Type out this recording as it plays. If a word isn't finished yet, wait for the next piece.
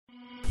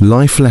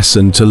Life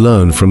lesson to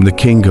learn from the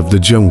king of the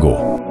jungle.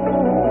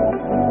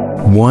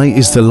 Why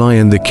is the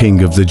lion the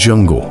king of the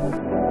jungle?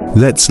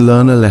 Let's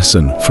learn a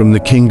lesson from the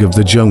king of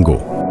the jungle.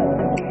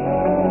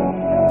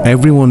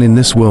 Everyone in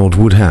this world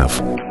would have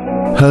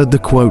heard the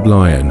quote,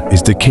 "Lion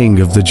is the king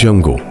of the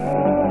jungle."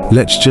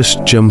 Let's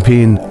just jump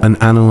in and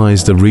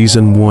analyze the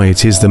reason why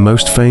it is the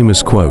most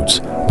famous quote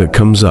that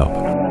comes up.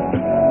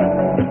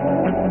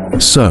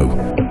 So,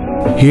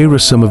 here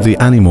are some of the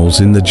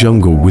animals in the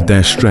jungle with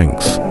their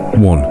strength.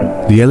 1.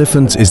 The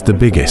elephant is the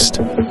biggest.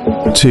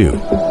 2.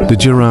 The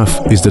giraffe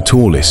is the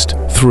tallest.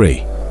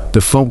 3. The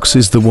fox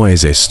is the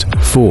wisest.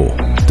 4.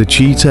 The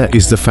cheetah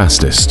is the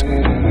fastest.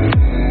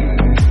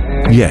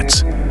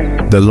 Yet,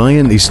 the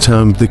lion is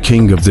termed the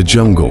king of the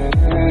jungle,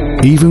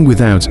 even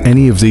without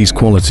any of these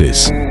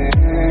qualities.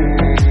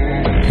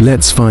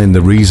 Let's find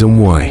the reason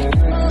why.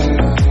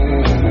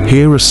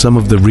 Here are some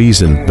of the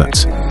reasons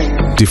that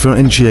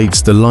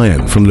differentiates the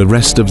lion from the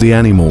rest of the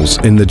animals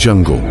in the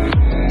jungle.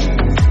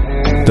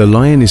 The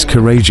lion is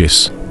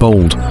courageous,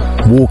 bold,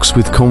 walks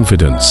with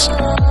confidence,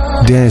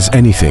 dares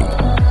anything,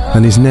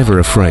 and is never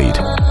afraid.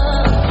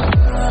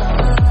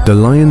 The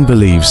lion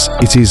believes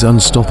it is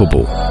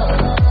unstoppable.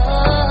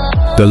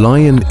 The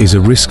lion is a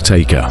risk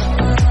taker.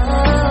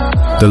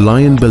 The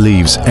lion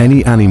believes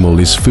any animal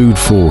is food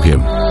for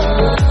him.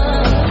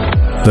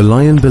 The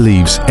lion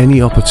believes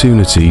any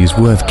opportunity is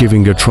worth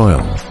giving a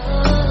trial.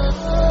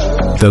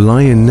 The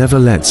lion never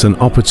lets an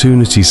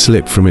opportunity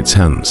slip from its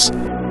hands.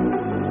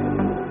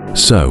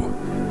 So,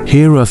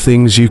 here are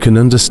things you can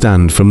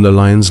understand from the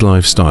lion's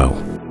lifestyle.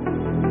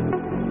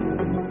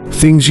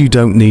 Things you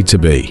don't need to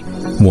be.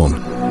 1.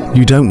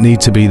 You don't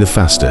need to be the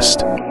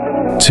fastest.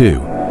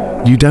 2.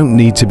 You don't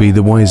need to be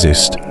the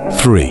wisest.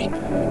 3.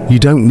 You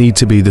don't need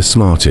to be the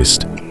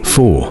smartest.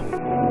 4.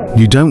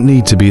 You don't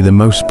need to be the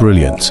most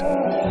brilliant.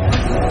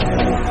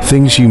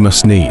 Things you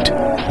must need.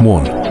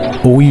 1.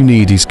 All you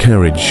need is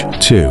courage.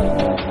 2.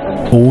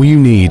 All you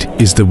need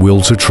is the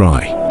will to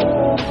try.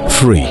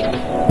 3.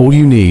 All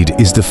you need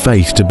is the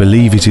faith to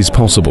believe it is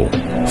possible.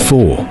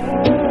 4.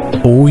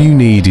 All you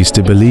need is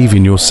to believe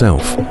in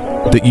yourself,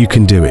 that you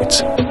can do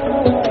it.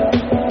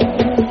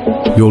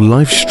 Your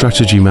life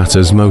strategy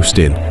matters most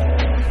in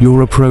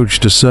your approach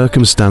to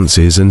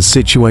circumstances and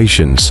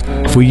situations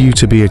for you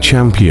to be a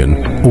champion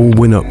or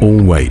winner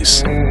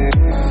always.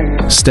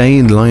 Stay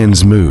in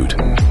lion's mood.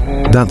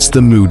 That's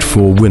the mood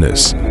for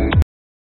winners.